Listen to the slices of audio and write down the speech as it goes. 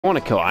I want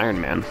to kill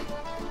Iron Man.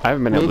 I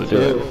haven't been able to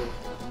do it.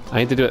 I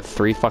need to do it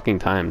 3 fucking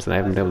times, and I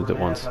haven't been able to do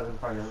it once.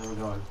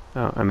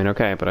 Oh, I mean,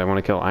 okay, but I want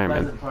to kill Iron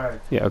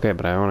Man. Yeah, okay,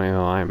 but I want to kill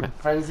Iron Man.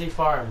 Frenzy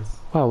Farms.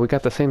 Wow, we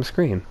got the same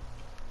screen.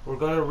 We're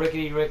going to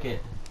Rickety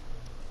Ricket.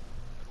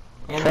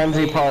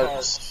 Frenzy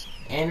Parks.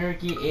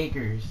 Anarchy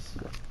Acres.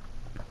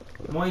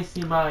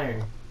 Moisty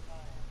Mire.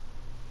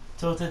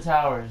 Tilted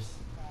Towers.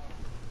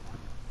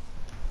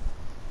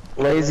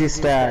 Lazy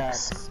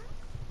Stacks.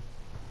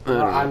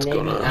 I'm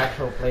naming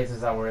actual places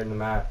that were in the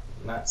map.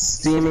 Not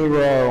Steamy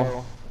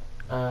Row.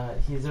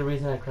 He's the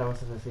reason I cry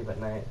myself to sleep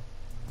at night.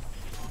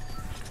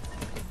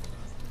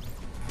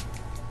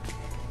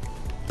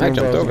 I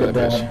jumped over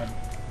that bitch.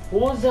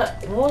 What was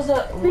that? What was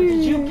that? What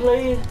did you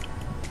play?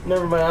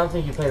 Never mind, I don't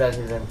think you played that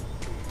season.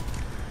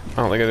 I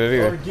don't think I did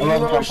either. Do you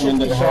remember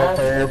Shifty Shaft?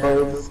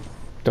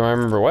 Do I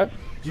remember what?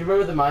 Do you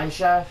remember the mine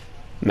shaft?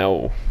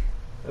 No.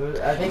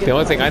 I think The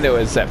only thing I know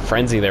is that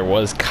Frenzy there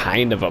was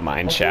kind of a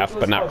mine shaft,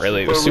 but not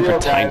really. It was super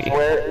tiny.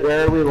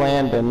 Where are we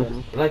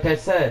landing? Like I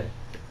said,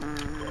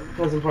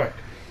 Pleasant Park.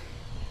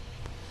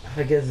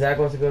 I guess Zach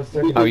wants to go to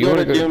Turkey. Oh, you want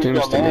to go to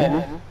Doomsday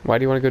Man? Why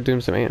do you want to go to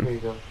Doomsday Man? Here you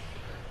go.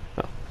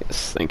 Oh,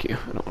 yes, thank you.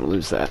 I don't want to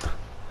lose that.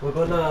 We're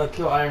gonna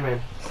kill Iron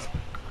Man.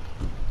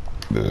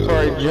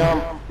 Sorry,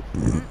 jump.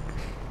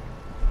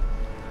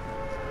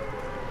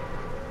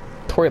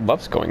 Tori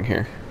loves going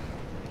here.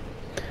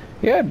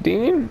 Yeah,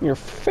 Dean, your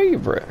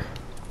favorite.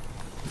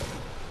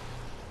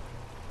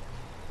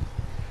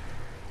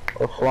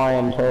 We're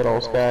flying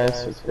turtles,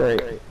 guys. It's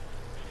great.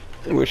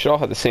 We should all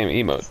have the same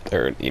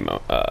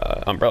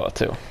umbrella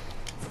too.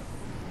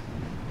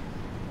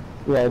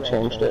 Yeah, I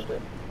changed it.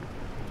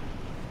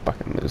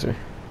 Fucking loser.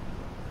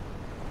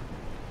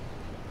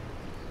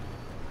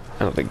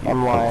 I don't think you...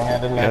 I'm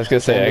lying. I was gonna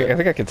say, I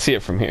think I can see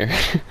it from here.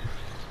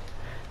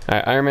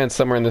 Alright, Iron Man's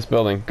somewhere in this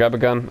building. Grab a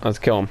gun, let's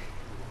kill him.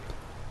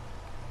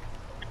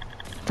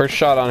 First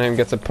shot on him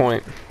gets a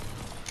point.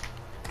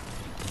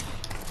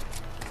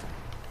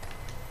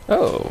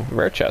 Oh,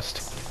 rare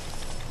chest.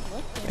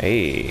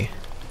 Hey.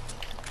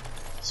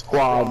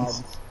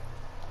 Squads.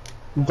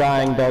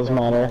 Dying does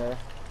matter.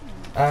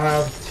 I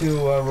have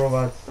 2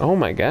 robots. Oh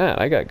my god,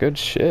 I got good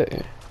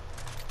shit.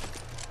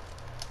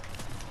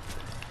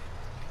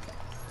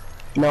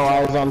 No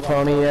eyes on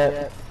Tony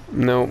yet?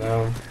 Nope.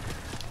 No.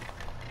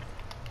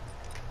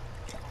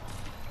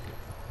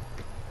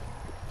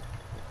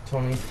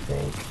 Tony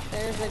stink.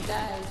 There's a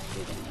guy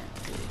shooting at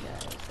 2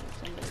 guys.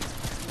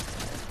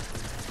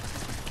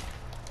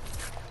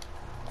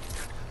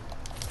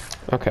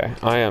 Okay,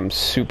 I am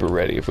super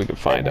ready if we can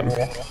find him.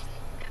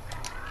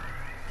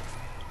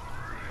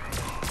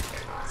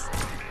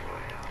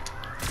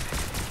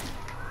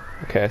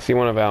 Okay, I see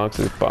one of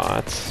Alex's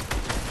bots.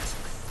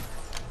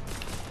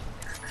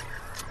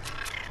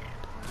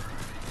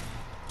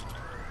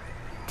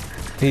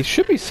 He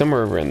should be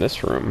somewhere over in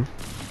this room.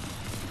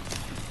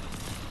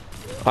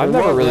 I've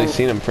never really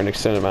seen him for an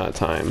extended amount of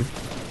time.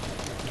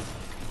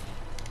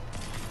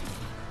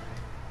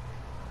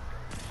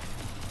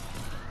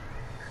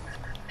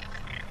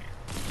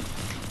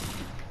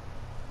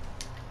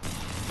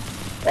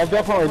 I've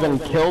definitely been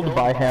killed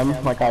by him.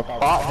 Like, I've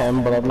fought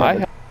him, but I've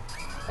never...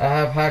 I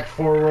have hacked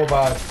 4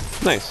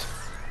 robots. Nice.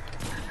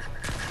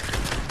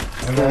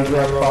 And then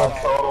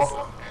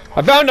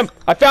I found him!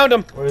 I found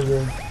him! Where is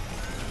he?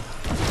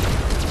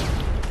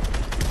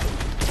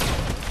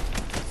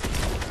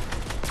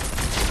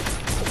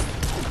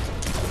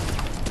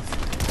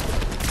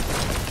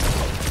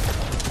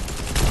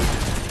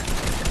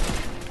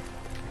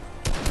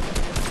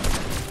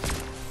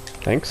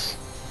 Thanks.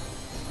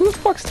 Who the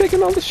fuck's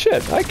taking all this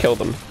shit? I killed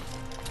him.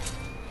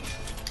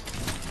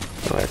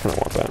 Oh, I kinda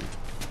want that.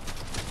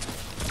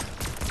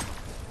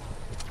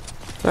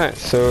 Alright,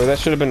 so that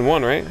should have been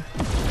 1, right?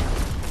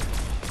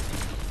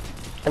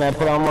 Can I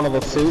put on one of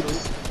the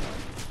suits?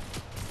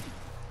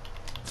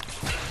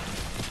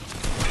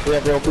 We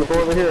have real people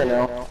over here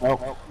now.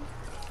 Nope.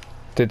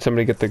 Did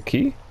somebody get the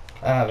key?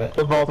 I have it.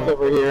 The vault's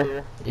over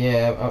here.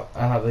 Yeah,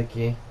 I have the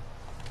key.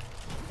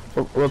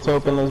 Let's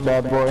open this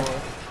bad boy.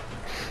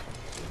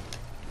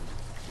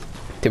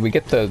 Did we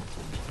get the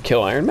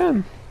kill Iron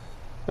Man?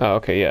 Oh,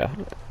 okay, yeah.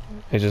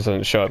 It just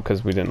doesn't show up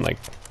because we didn't, like,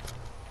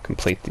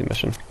 complete the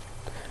mission.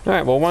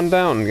 Alright, well, 1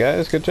 down,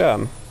 guys. Good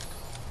job.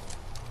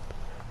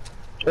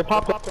 It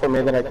popped up for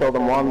me that I killed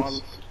him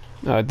once.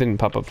 No, it didn't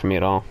pop up for me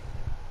at all.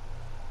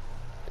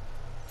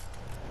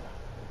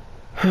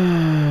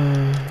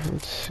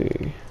 Let's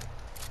see.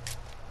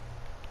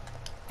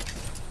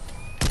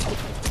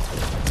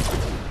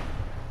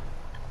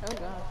 Oh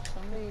gosh,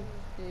 somebody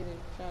did a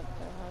shot at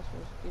the house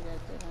or shoot at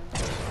them.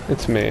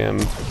 It's me, I'm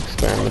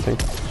experimenting.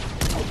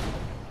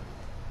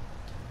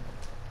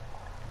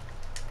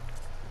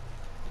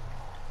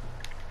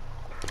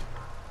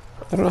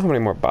 I don't know how many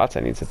more bots I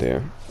need to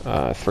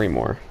do. 3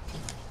 more.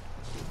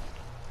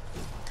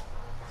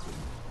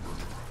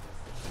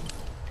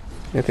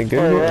 Anything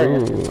good here?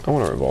 Ooh, I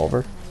want a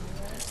revolver.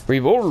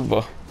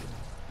 Revolver!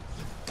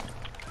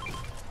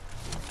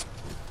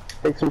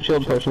 Take some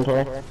shield potions,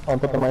 Tori. I'll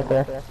put them right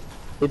there.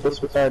 Eat this,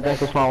 drink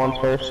the small ones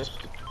first.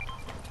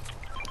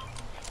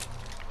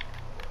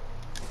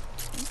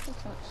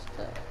 much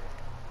stuff.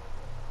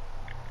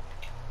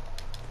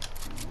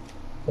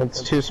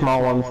 It's two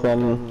small ones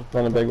than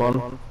a big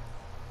one.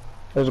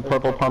 There's a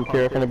purple pump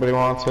here if anybody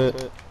wants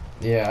it.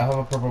 Yeah, I have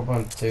a purple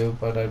pump too,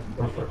 but I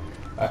prefer.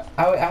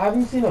 I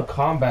haven't seen a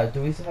combat.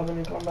 Do we still have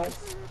any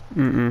combats?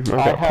 Mm-mm, I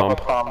I've got a have pump.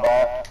 a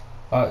combat.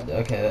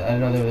 Okay. I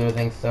didn't know there were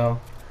things still.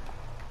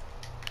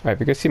 Alright, if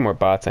you guys see more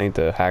bots, I need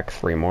to hack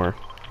 3 more.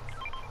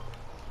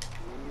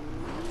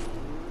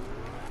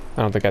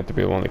 I don't think I have to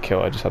be the one to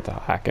kill, I just have to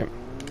hack it.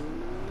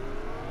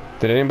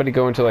 Did anybody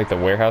go into like the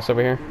warehouse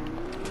over here?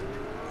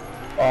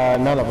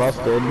 None of us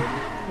did.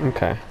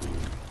 Okay.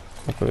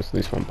 Hopefully there's at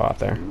least one bot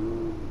there.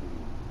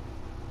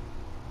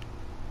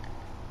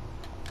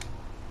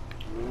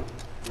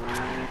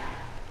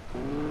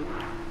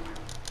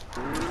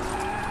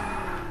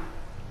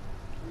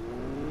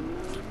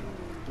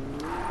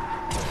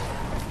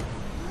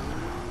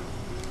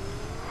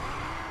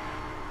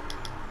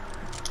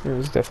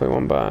 There's definitely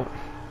one bot.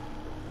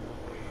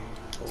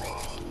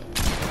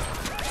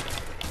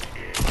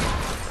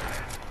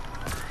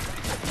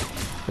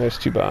 There's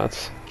 2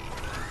 bots.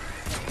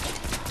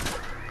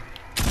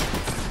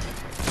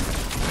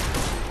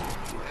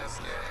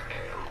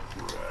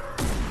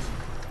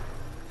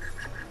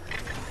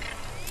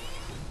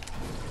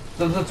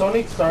 Does the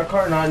Tony Star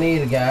car not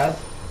need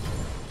gas?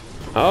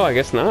 Oh, I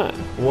guess not.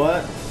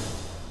 What?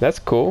 That's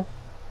cool.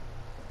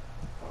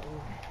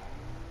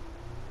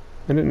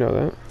 I didn't know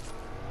that.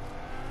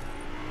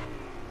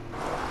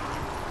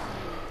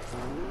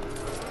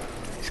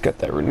 He's got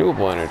that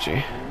renewable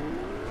energy.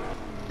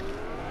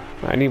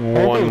 I need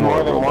one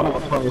more than one robot.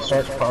 of the Tony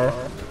Stark car.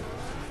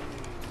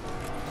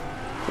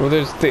 Well,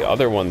 there's the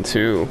other one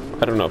too.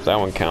 I don't know if that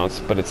one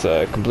counts, but it's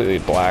completely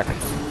black.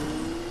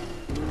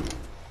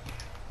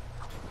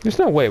 There's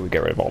no way we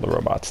get rid of all the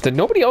robots. Did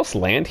nobody else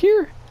land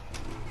here?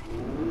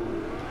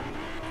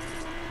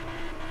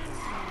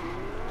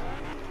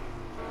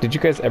 Did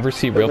you guys ever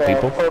see real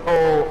people?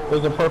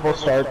 There's a purple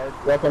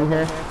Stark weapon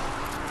here.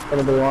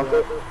 Anybody want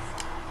it?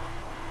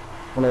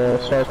 One of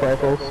the Stark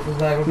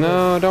rifles.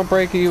 No, don't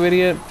break it, you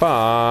idiot.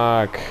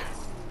 Fuck.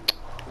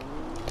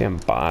 Damn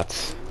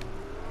bots.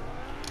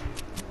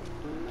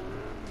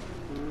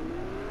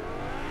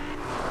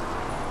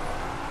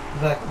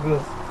 Zach, look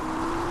at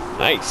this.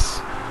 Nice.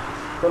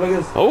 Look at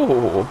this.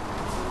 Oh.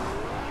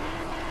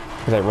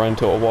 Did I run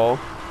into a wall?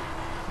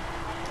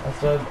 I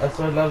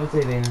started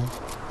levitating.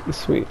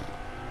 Sweet.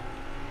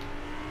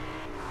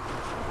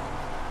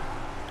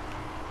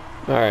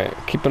 Alright,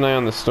 keep an eye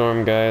on the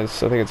storm,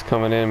 guys. I think it's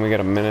coming in. We got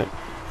a minute.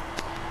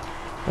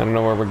 I don't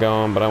know where we're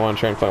going, but I want to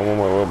try and find one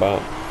more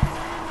robot.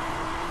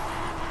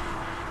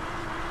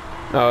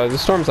 Oh, the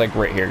storm's like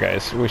right here,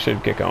 guys. We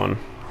should get going.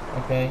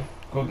 Okay,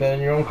 go get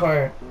in your own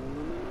car.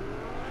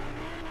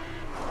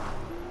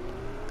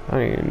 I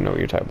don't even know what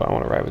you're talking about. I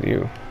want to ride with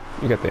you.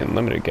 You got the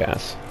unlimited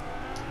gas.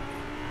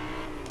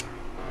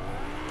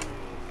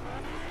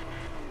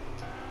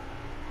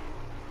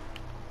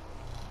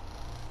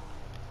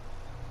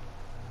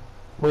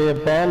 We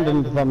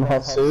abandoned them,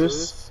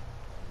 Jesus.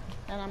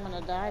 And I'm gonna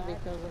die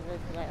because of it,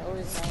 because I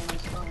always die in the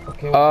storm.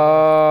 Okay.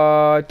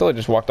 I totally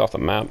just walked off the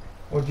map.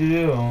 What'd you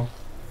do?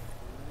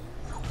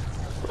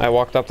 I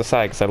walked off the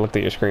side because I looked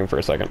at your screen for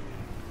a second.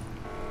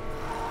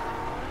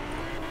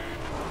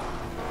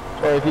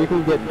 Or if you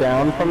can get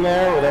down from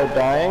there without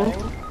dying.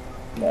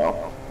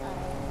 No.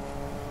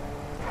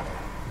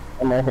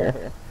 I'm right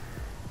here.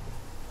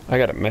 I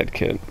got a med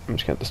kit. I'm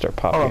just gonna have to start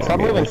popping. Oh, it stop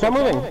moving, immediately. stop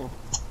moving!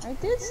 I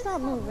did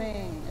stop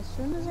moving as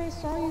soon as I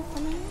saw you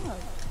coming up.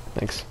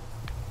 Thanks.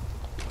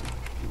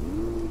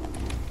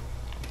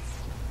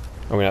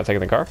 Are we not taking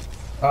the car?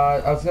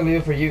 I was gonna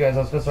leave it for you guys.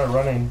 I was gonna start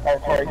running.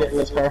 Alright, sorry, get in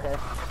this car.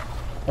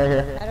 Right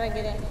here. How do I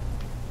get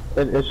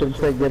in? It should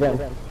say get in.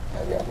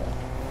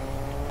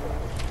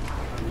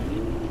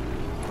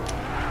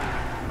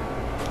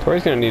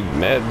 Tori's gonna need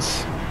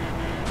meds.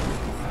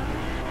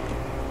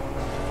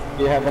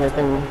 Do you have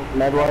anything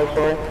med-wise,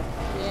 Tori?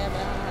 Yeah, but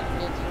I don't know how to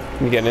get to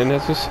it. You getting in,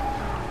 Jesus?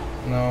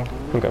 No.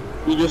 Okay.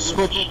 You just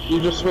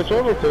switch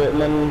over to it and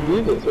then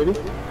use it, sweetie.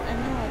 I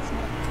know, it's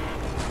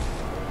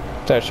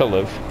not. Sorry, she'll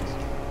live.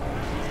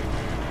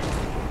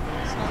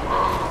 It's not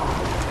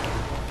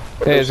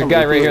Hey, there's a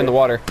guy right here in the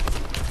water.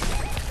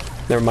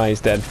 Never mind, he's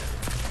dead.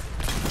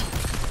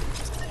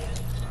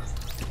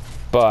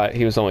 But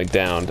he was only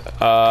downed.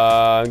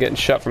 I'm getting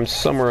shot from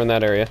somewhere in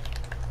that area.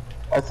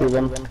 I see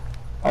them.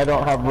 I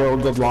don't have real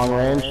good long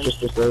range,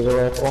 just this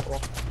laser rifle.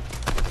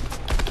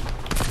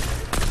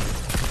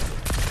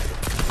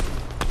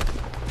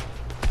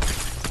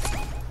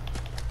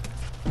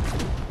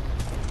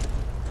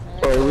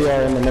 Sorry, we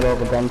are in the middle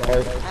of a gunfight.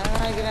 I don't know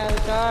how to get out of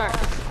the car.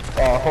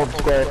 Hold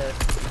square. I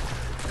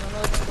don't know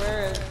what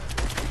square is.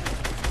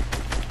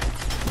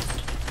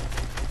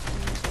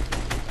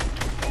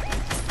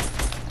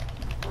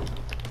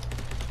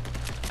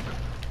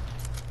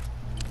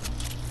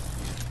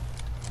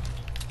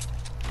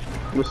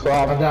 You still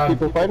I'm have down.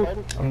 people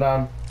fighting? I'm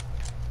down.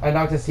 I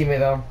knocked his teammate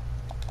though.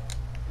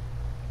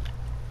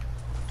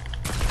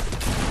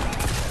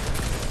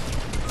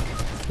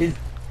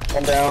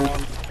 I'm down.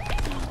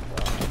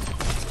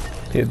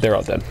 Yeah, they're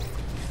all dead.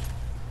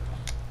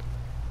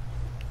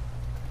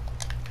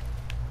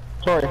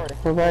 Sorry,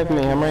 revive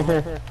me, I'm right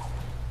here.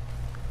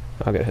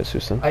 I'll get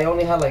Jesus then. I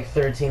only had like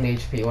 13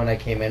 HP when I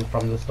came in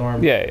from the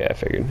storm. Yeah, I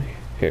figured.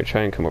 Here,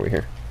 try and come over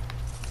here.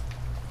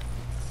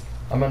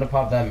 I'm gonna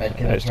pop that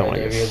medkit. I just don't want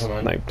to get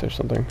sniped or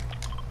something.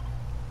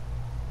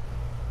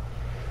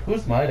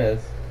 Whose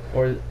Midas?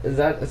 Or is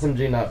that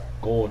SMG not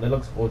gold? It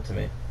looks gold to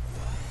me.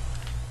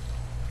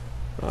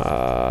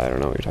 I don't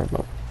know what you're talking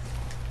about.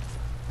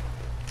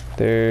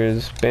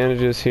 There's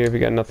bandages here if you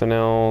got nothing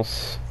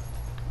else.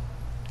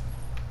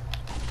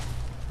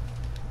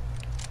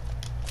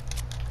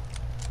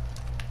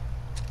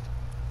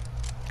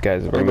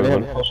 Guys, we're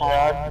moving.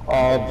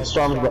 The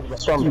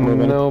storm's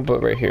moving. No,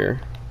 but right here.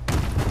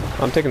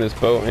 I'm taking this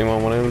boat.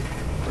 Anyone want in?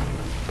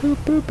 Boop,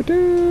 boop,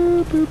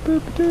 ba-doo, boop,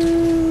 boop,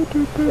 ba-doo,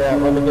 boop, boop, Yeah,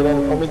 let me get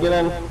in, let me get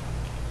in.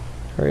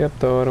 Hurry up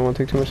though, I don't want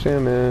to take too much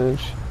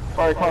damage.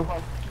 Sorry, come on.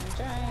 I'm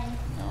trying.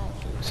 Oh,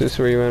 shoot. Sis,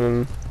 where you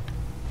in?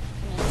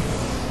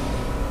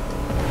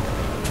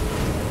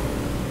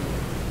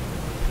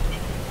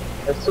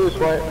 That's Zeus,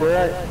 right? We're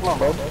right. Come on,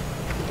 bro.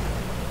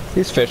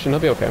 He's fishing, he'll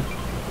be okay.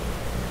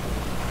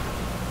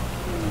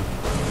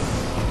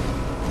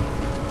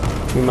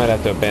 We might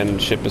have to abandon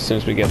ship as soon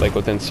as we get like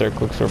within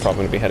circle, because we're probably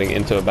going to be heading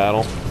into a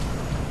battle.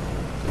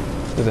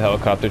 There's a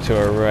helicopter to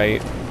our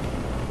right.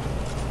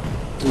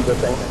 Good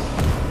thing.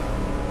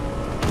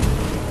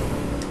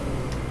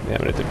 Yeah,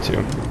 I'm going to do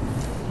two.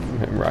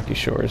 Rocky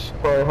Shores.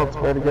 Sorry, I hope it's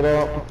better to get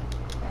out.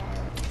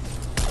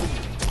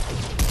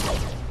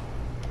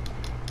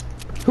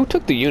 Who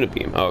took the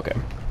unibeam? Oh, okay.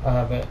 I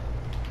have it.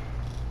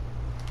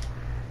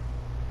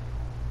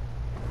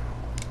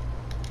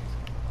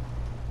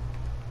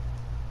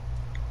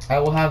 I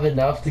will have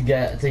enough to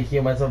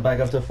heal myself back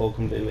up to full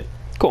completely.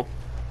 Cool.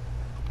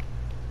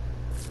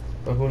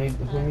 But who needs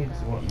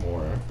one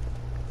more?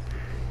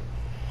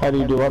 How do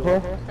you do what, bro?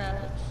 Crouch.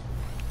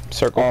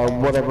 Circle.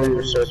 Whatever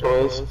your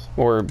circle is.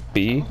 Or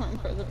B.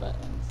 For the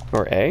buttons.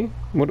 Or A?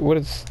 What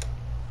is...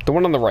 The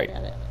one on the right.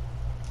 Got it.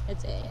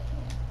 It's A. Yeah.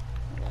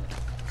 I got it.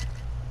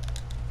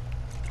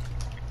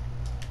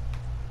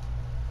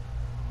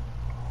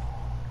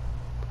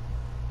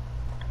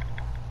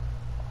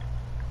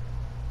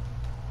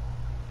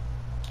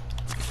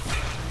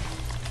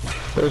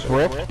 There's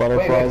rift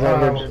butterflies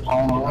over just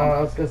all I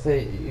around. was gonna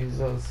say use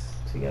those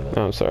together.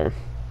 Oh, I'm sorry.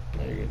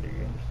 No, you're good. You're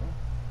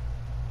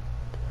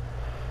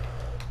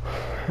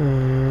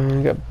good.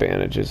 I got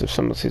bandages if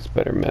someone sees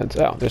better meds.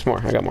 Oh, there's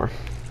more. I got more.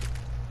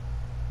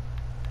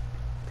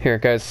 Here,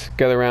 guys,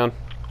 gather around.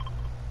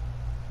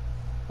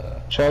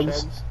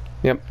 Chugs?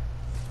 Yep.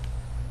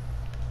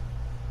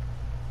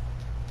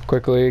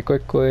 Quickly,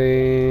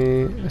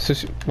 quickly.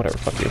 Whatever,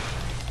 fuck you.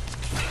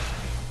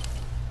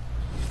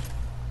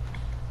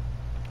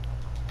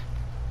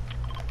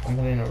 I'm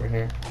heading over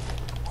here.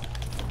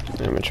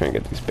 I'm gonna try and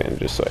get these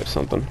bandages so I have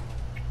something.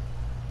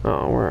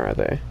 Oh, where are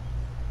they?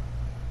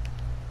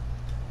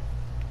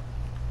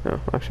 Oh,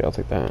 actually, I'll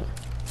take that.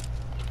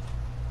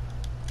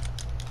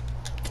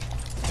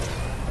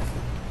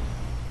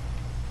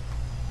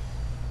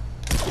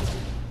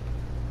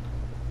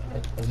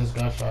 I just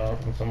got shot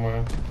out from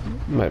somewhere.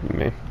 Might be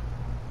me.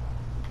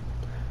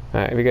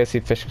 Alright, if you guys see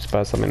fishing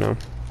spots, let me know.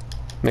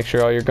 Make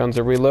sure all your guns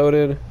are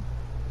reloaded.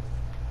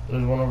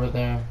 There's one over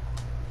there.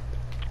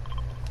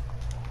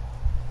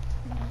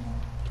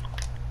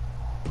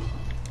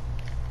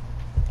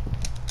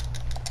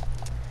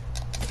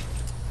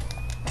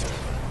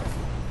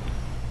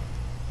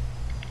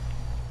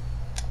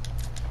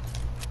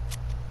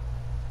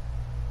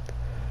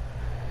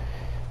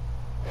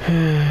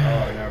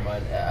 Oh, never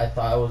mind. I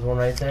thought it was one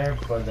right there,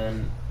 but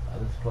then I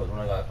was close when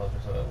I got closer,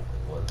 so it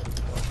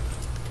wasn't.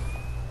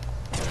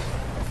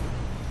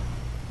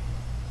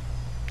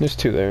 There's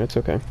two there, it's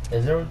okay.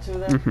 Is there two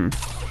there? Mm-hmm.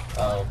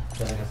 Oh,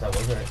 then I guess that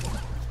was right.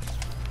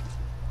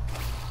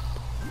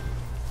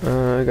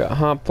 I got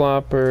hop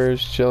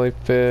floppers,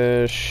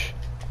 jellyfish.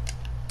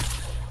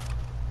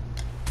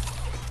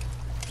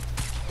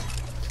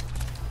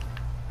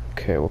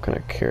 Okay, what can I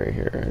carry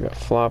here? I got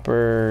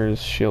floppers,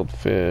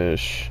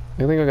 shieldfish.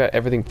 I think I got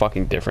everything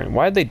fucking different.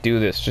 Why'd they do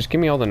this? Just give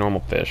me all the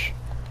normal fish.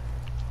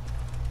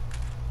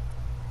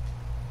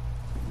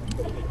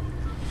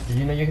 Did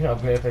you know you can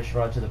upgrade a fishing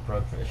rod to the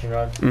pro fishing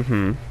rod?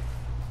 Mm-hmm.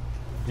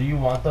 Do you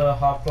want the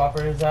hop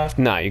flopper, Zach?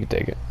 Nah, you can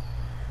take it.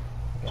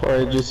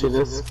 Sorry, did you see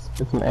this?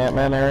 It's an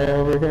Ant-Man area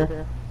over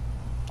here.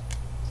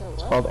 So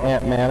It's what? called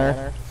Ant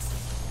Manor.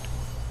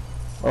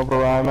 Over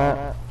where I'm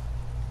at.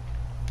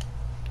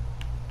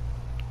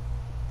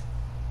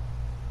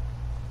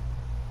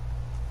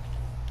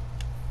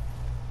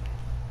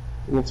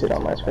 You can see it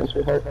on my screen,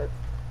 sweetheart.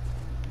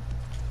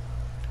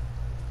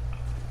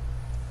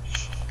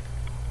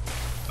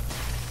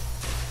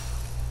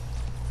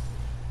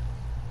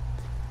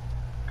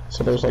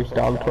 So there's like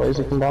dog toys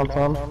you can bounce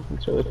on.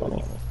 It's really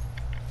funny.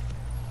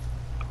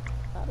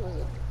 That was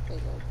a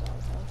big old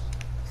doghouse.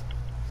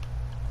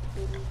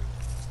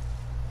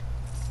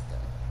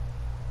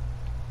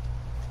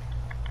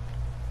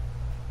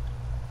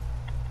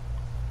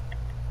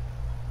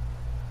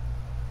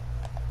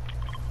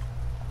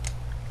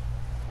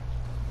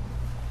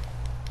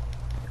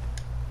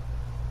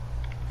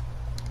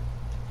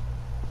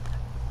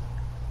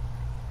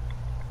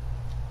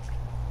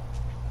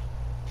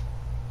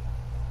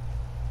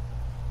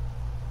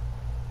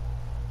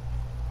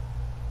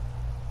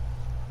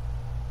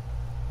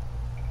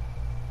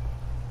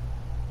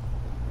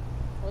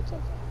 What's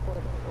a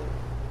porta fort?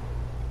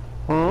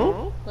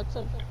 Hmm? What's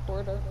a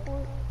porta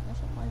fort? Or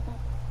something like that?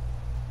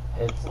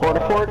 It's Porta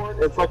fort?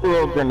 It's like a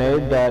little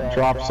grenade that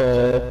drops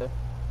a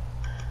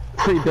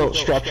pre-built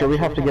structure. We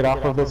have to get off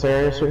of this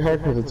area, sweetheart,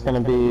 because it's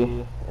going to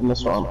be in the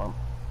storm.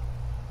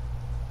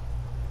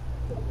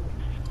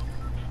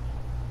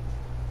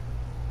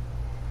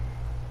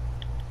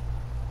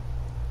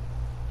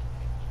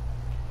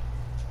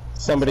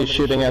 Somebody's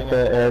shooting at the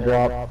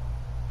airdrop.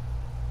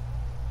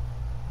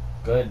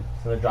 good.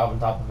 It's gonna drop on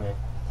top of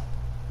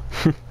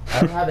me. I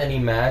don't have any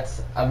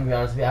mats. I'm gonna be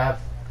honest with you. I have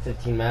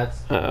 15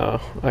 mats. I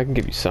can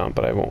give you some,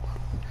 but I won't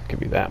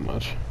give you that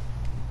much.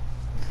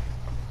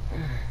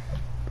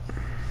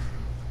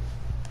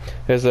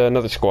 There's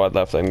another squad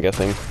left, I'm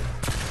guessing.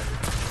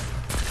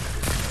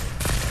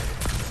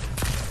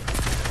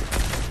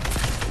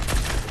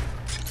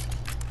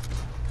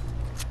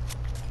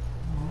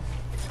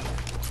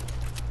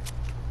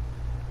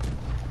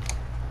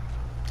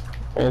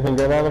 Anything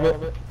good out of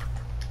it?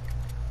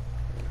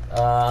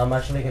 I'm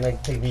actually gonna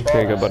take these.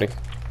 Here you go, buddy.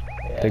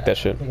 Yeah, Take that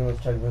shit. Taking those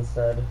chugs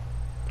instead.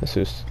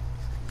 Jesus.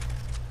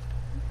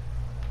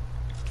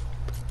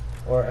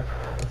 Or,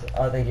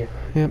 oh, thank you.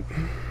 Yep.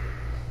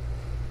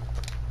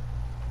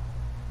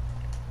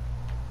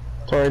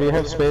 Tori, do you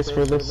have space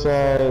for this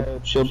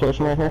shield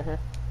potion right here?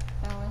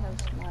 I only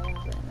have small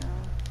ones right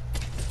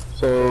now.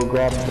 So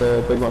grab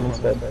the big one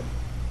instead.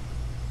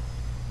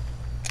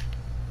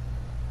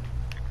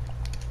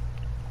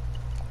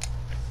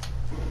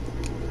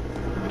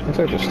 Looks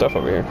like there's stuff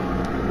over here.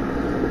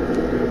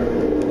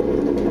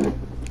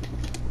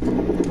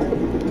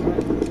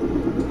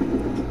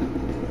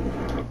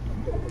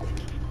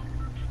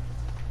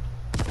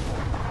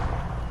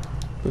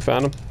 We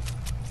found him.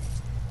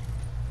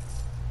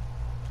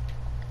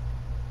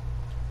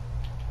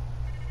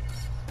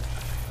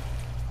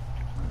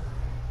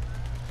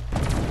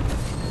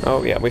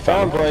 Oh yeah, we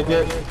found Sounds him. like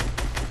it.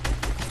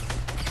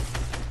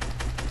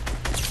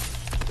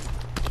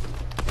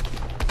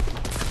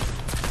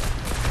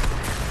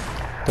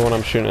 The one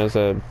I'm shooting is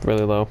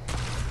really low.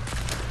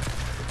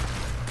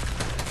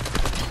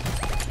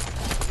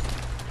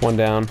 One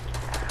down.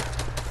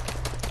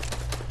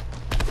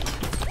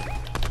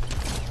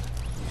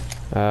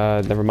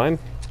 Never mind.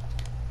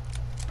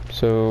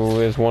 So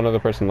there's one other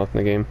person left in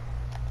the game.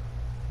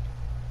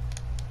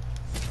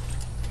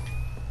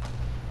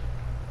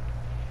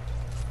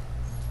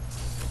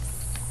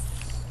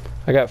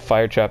 I got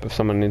fire trap if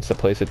someone needs to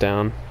place it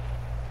down.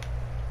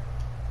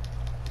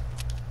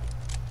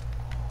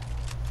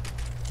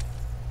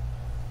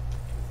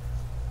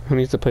 Who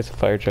needs to place a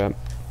fire trap?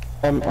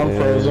 I'm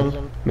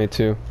frozen. Me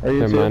too. Are you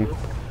Never too? mind.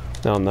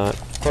 No, I'm not.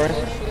 Tori?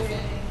 They're shooting.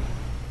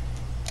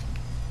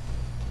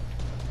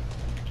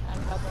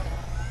 I'm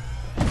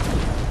helping.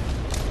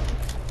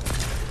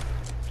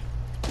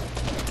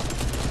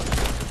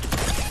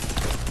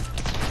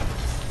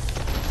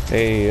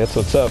 Hey, that's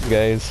what's up,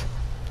 guys.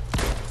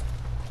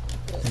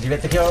 Did you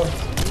get the kill?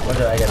 Or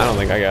did I get it? I don't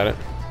think I got it.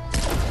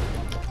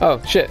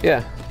 Oh, shit,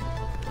 yeah.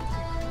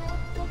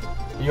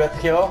 You got the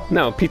kill?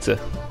 No, pizza.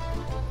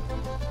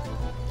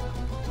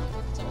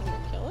 Somebody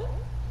kill it?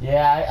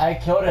 Yeah, I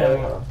killed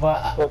him, but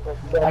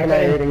I Am I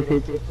couldn't.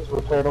 eating pizzas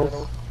with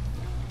turtles?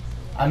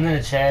 I'm in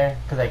a chair,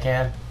 because I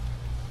can.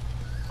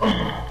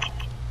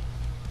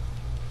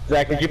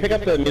 Zach, did you pick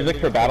up the music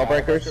for Battle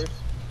Breakers?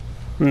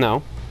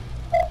 No.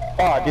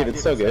 Oh, dude,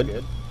 it's so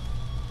good.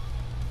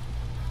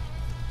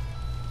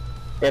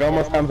 It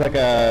almost sounds like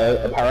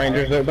a Power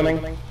Rangers opening.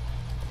 Wish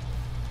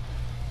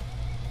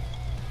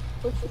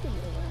you could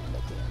move around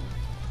at the end.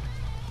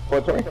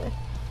 What's right?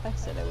 I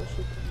said I wish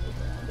you could move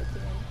around at the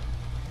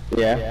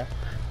end. Yeah.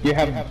 You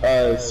have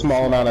a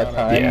small amount of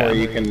time Yeah. where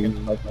you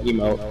can like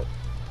emote.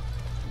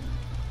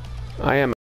 I am